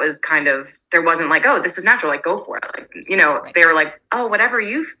 So that was kind of, there wasn't oh, this is natural, go for it. Right. They were like, oh, whatever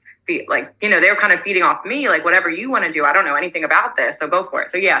you feel, they were kind of feeding off me, whatever you want to do. I don't know anything about this, so go for it.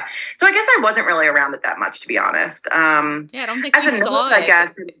 So yeah. So I guess I wasn't really around it that much, to be honest. I don't think you saw it. I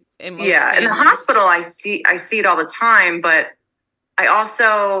guess. In the hospital, I see it all the time, but I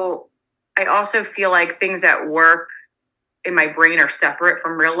also feel like things at work in my brain are separate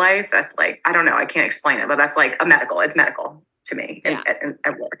from real life. That's I don't know, I can't explain it, but that's it's medical to me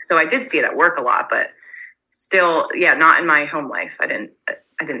at work. So I did see it at work a lot, but still, not in my home life. I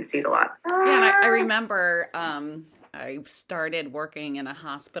didn't see it a lot. Yeah, and I remember I started working in a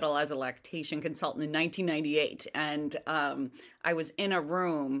hospital as a lactation consultant in 1998, and I was in a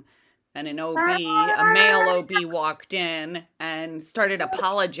room, and an OB, a male OB, walked in and started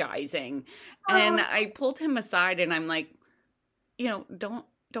apologizing, and I pulled him aside, and I'm like,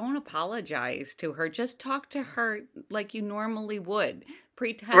 don't apologize to her. Just talk to her like you normally would.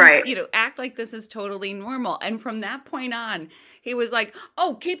 Pretend, Right. Act like this is totally normal. And from that point on, he was like,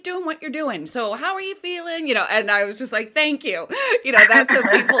 oh, keep doing what you're doing. So how are you feeling? And I was just like, thank you. That's what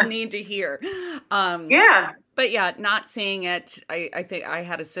people need to hear. Yeah. But yeah, not seeing it. I think I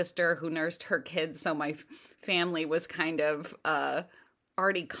had a sister who nursed her kids. So my family was kind of,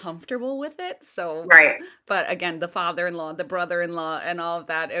 already comfortable with it. So, right. But again, the father-in-law, the brother-in-law, and all of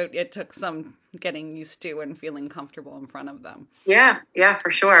that, it took some getting used to and feeling comfortable in front of them. Yeah, for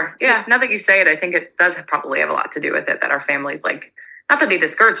sure. Yeah, now that you say it, I think it does probably have a lot to do with it, that our families, like, not that they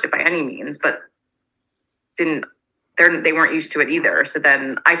discouraged it by any means, but they weren't used to it either. So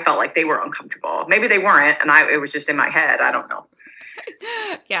then I felt like they were uncomfortable. Maybe they weren't, and it was just in my head. I don't know.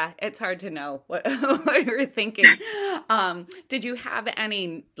 Yeah, it's hard to know what you were thinking. Did you have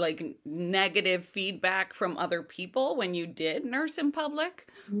any negative feedback from other people when you did nurse in public?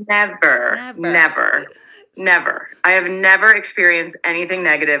 Never. I have never experienced anything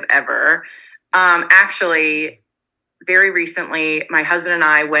negative ever. Actually, very recently, my husband and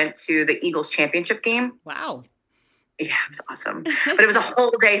I went to the Eagles championship game. Wow. Yeah, it was awesome. But it was a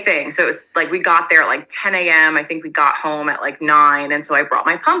whole day thing. So it was like, we got there at 10 a.m. I think we got home at 9. And so I brought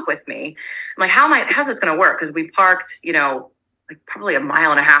my pump with me. I'm like, how's this going to work? Because we parked, probably a mile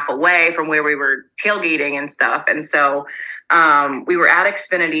and a half away from where we were tailgating and stuff. And so we were at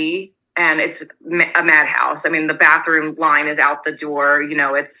Xfinity, and it's a madhouse. I mean, the bathroom line is out the door.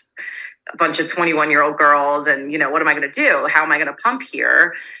 It's a bunch of 21-year-old girls. And, what am I going to do? How am I going to pump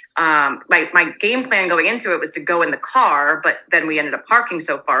here? My game plan going into it was to go in the car, but then we ended up parking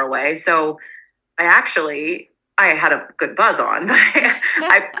so far away. So I had a good buzz on, but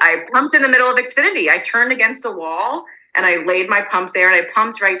I pumped in the middle of Xfinity. I turned against the wall and I laid my pump there, and I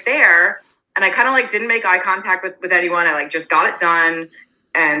pumped right there. And I kind of didn't make eye contact with anyone. I just got it done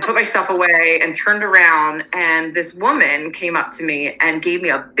and put my stuff away and turned around. And this woman came up to me and gave me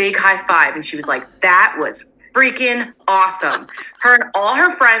a big high five. And she was like, that was freaking awesome. Her and all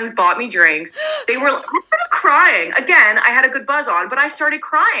her friends bought me drinks. I started crying. Again, I had a good buzz on, but I started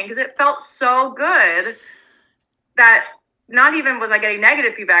crying because it felt so good that not even was I getting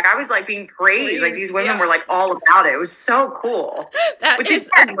negative feedback. I was being praised. These women were all about it. It was so cool. Which is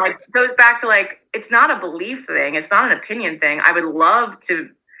goes back to it's not a belief thing. It's not an opinion thing. I would love to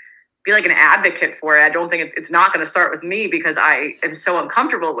be an advocate for it. I don't think it's not going to start with me because I am so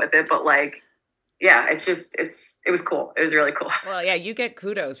uncomfortable with it. But yeah, it was cool. It was really cool. Well, yeah, you get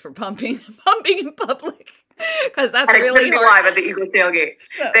kudos for pumping in public because that's really hard. Live at the Eagles tailgate.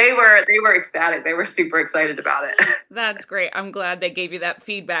 They were ecstatic. They were super excited about it. That's great. I'm glad they gave you that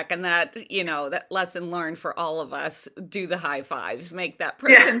feedback and that, that lesson learned for all of us. Do the high fives. Make that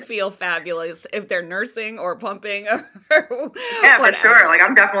person feel fabulous if they're nursing or pumping or yeah, whatever. For sure.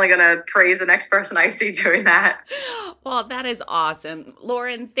 I'm definitely going to praise the next person I see doing that. Well, that is awesome.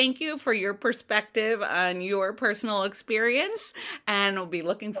 Lauren, thank you for your perspective on your personal experience, and we'll be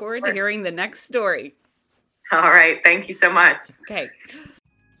looking forward to hearing the next story. All right. Thank you so much. Okay.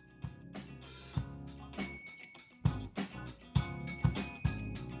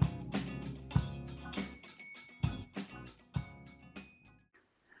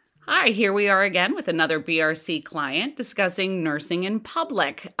 Hi, here we are again with another BRC client discussing nursing in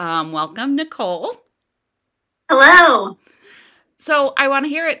public. Welcome, Nicole. Hello. So I want to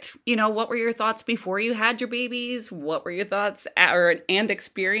hear it. What were your thoughts before you had your babies? What were your thoughts and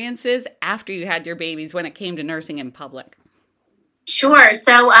experiences after you had your babies when it came to nursing in public? Sure.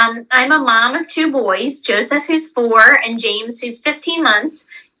 So I'm a mom of 2 boys, Joseph, who's 4, and James, who's 15 months.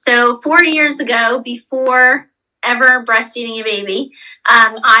 So 4 years ago, before ever breastfeeding a baby,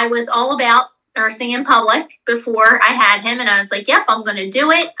 I was all about nursing in public before I had him. And I was like, yep, I'm going to do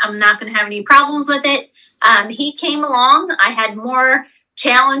it. I'm not going to have any problems with it. He came along. I had more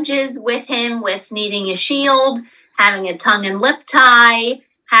challenges with him with needing a shield, having a tongue and lip tie,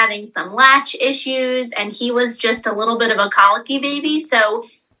 having some latch issues, and he was just a little bit of a colicky baby. So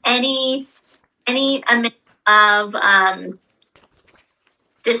any amount of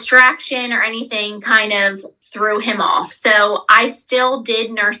distraction or anything kind of threw him off. So I still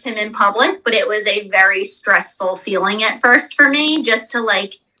did nurse him in public, but it was a very stressful feeling at first for me just to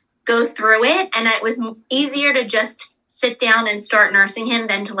go through it. And it was easier to just sit down and start nursing him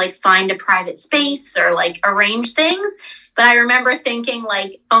than to find a private space or arrange things. But I remember thinking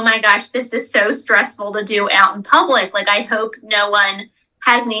oh my gosh, this is so stressful to do out in public. I hope no one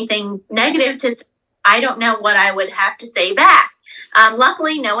has anything negative to say. I don't know what I would have to say back.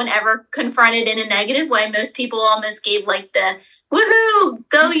 Luckily, no one ever confronted in a negative way. Most people almost gave the woohoo,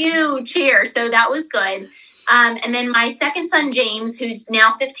 go you cheer. So that was good. And then my second son, James, who's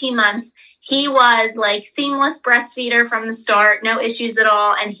now 15 months, he was like seamless breastfeeder from the start, no issues at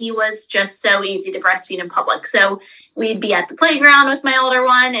all. And he was just so easy to breastfeed in public. So we'd be at the playground with my older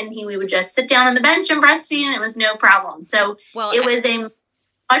one, and we would just sit down on the bench and breastfeed, and it was no problem. So it was a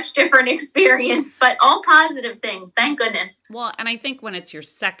much different experience, but all positive things, thank goodness. Well, and I think when it's your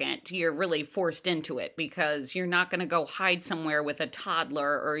second, you're really forced into it because you're not going to go hide somewhere with a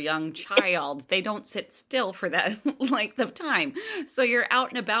toddler or a young child. They don't sit still for that length of time. So you're out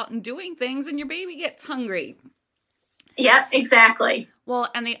and about and doing things, and your baby gets hungry. Yep, exactly. Well,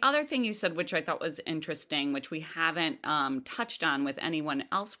 and the other thing you said, which I thought was interesting, which we haven't touched on with anyone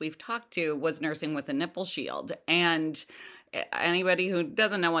else we've talked to, was nursing with a nipple shield. And anybody who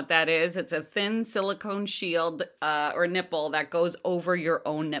doesn't know what that is, it's a thin silicone shield or nipple that goes over your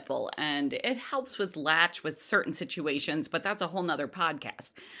own nipple. And it helps with latch with certain situations, but that's a whole nother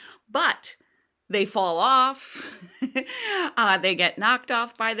podcast. But they fall off. They get knocked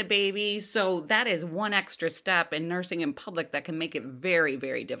off by the baby. So that is one extra step in nursing in public that can make it very,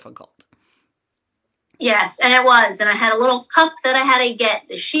 very difficult. Yes, and it was. And I had a little cup that I had to get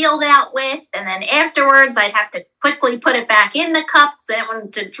the shield out with. And then afterwards, I'd have to quickly put it back in the cup so I didn't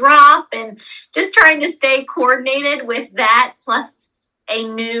want it to drop. And just trying to stay coordinated with that, plus a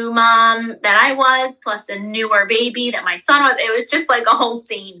new mom that I was, plus a newer baby that my son was. It was just like a whole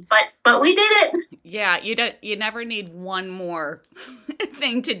scene. But we did it. Yeah, you never need one more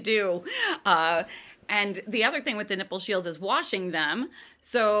thing to do. And the other thing with the nipple shields is washing them.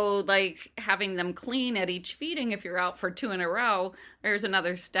 So like having them clean at each feeding, if you're out for 2 in a row, there's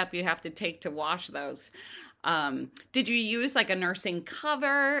another step you have to take to wash those. Did you use like a nursing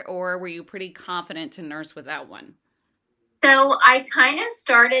cover, or were you pretty confident to nurse without one? So I kind of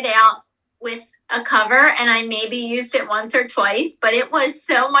started out with a cover, and I maybe used it once or twice, but it was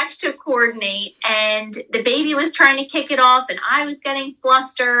so much to coordinate, and the baby was trying to kick it off, and I was getting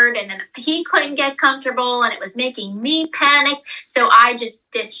flustered, and then he couldn't get comfortable, and it was making me panic. So I just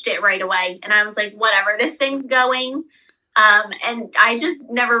ditched it right away, and I was like, whatever, this thing's going. And I just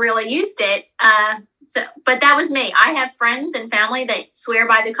never really used it. But that was me. I have friends and family that swear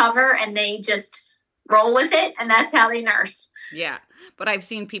by the cover, and they just roll with it, and that's how they nurse. Yeah, but I've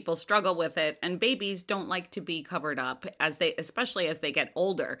seen people struggle with it, and babies don't like to be covered up especially as they get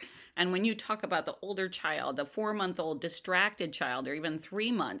older. And when you talk about the older child, a 4-month-old distracted child, or even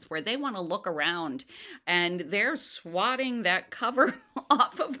 3 months, where they want to look around and they're swatting that cover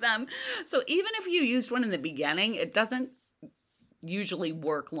off of them. So even if you used one in the beginning, it doesn't usually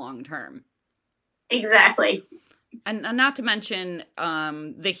work long term. Exactly. And not to mention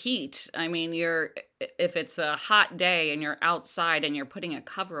the heat. I mean, if it's a hot day and you're outside and you're putting a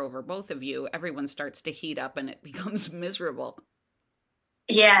cover over both of you, everyone starts to heat up and it becomes miserable.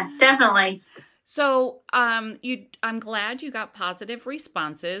 Yeah, definitely. So I'm glad you got positive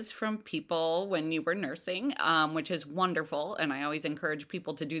responses from people when you were nursing, which is wonderful. And I always encourage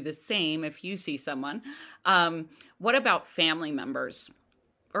people to do the same if you see someone. What about family members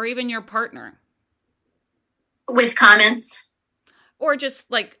or even your partner? With comments? Or just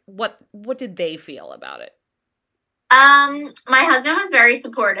like, what did they feel about it? My husband was very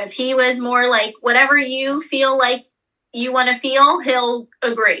supportive. He was more like, whatever you feel like you want to feel, he'll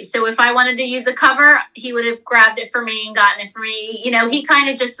agree. So if I wanted to use a cover, he would have grabbed it for me and gotten it for me. You know, he kind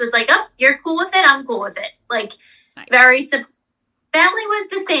of just was like, oh, you're cool with it? I'm cool with it. Like, nice. Family was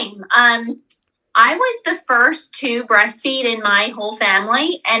the same. I was the first to breastfeed in my whole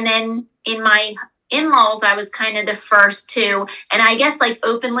family. And then in my in-laws, I was kind of the first to, and I guess like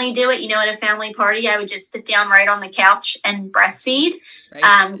openly do it. You know, at a family party, I would just sit down right on the couch and breastfeed.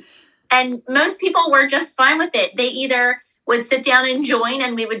 Right. And most people were just fine with it. They either would sit down and join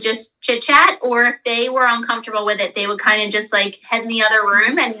and we would just chit chat, or if they were uncomfortable with it, they would kind of just like head in the other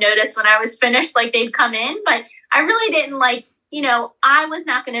room and notice when I was finished, like they'd come in. But I really didn't like, you know, I was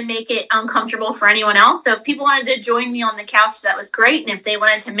not going to make it uncomfortable for anyone else. So if people wanted to join me on the couch, that was great. And if they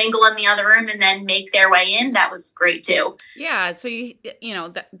wanted to mingle in the other room and then make their way in, that was great too. Yeah. So, you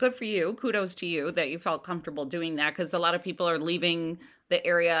know, good for you. Kudos to you that you felt comfortable doing that, because a lot of people are leaving the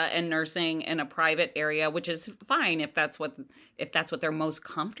area and nursing in a private area, which is fine if that's what they're most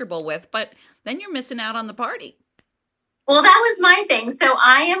comfortable with. But then you're missing out on the party. Well, that was my thing. So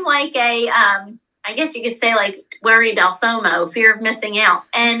I am like I guess you could say like worried about FOMO, fear of missing out.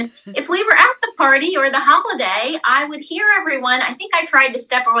 And if we were at the party or the holiday, I would hear everyone. I think I tried to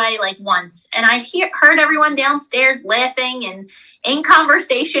step away like once, and I heard everyone downstairs laughing and in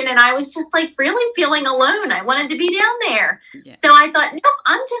conversation. And I was just like really feeling alone. I wanted to be down there. Yeah. So I thought, no,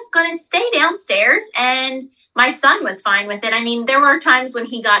 I'm just going to stay downstairs. And my son was fine with it. I mean, there were times when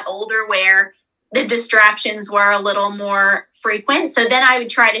he got older where the distractions were a little more frequent. So then I would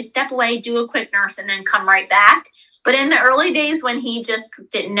try to step away, do a quick nurse, and then come right back. But in the early days when he just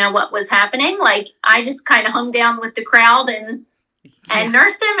didn't know what was happening, like I just kind of hung down with the crowd and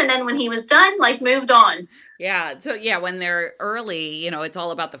nursed him. And then when he was done, like moved on. Yeah. So yeah, when they're early, it's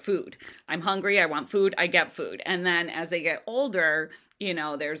all about the food. I'm hungry. I want food. I get food. And then as they get older,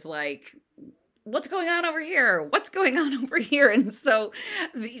 there's like, what's going on over here? What's going on over here? And so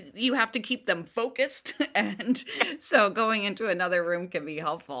you have to keep them focused. And so going into another room can be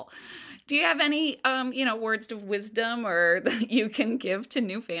helpful. Do you have any, words of wisdom or that you can give to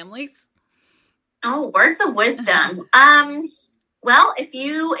new families? Oh, words of wisdom. Well,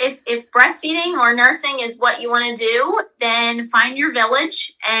 if breastfeeding or nursing is what you want to do, then find your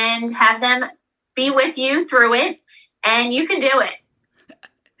village and have them be with you through it, and you can do it.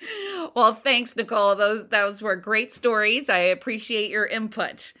 Well, thanks, Nicole. Those were great stories. I appreciate your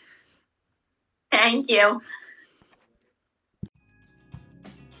input. Thank you.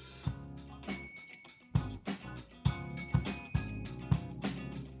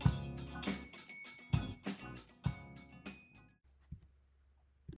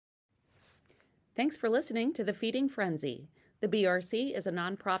 Thanks for listening to The Feeding Frenzy. The BRC is a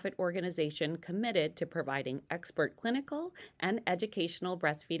nonprofit organization committed to providing expert clinical and educational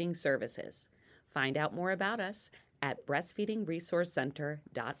breastfeeding services. Find out more about us at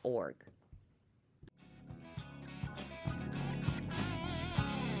breastfeedingresourcecenter.org.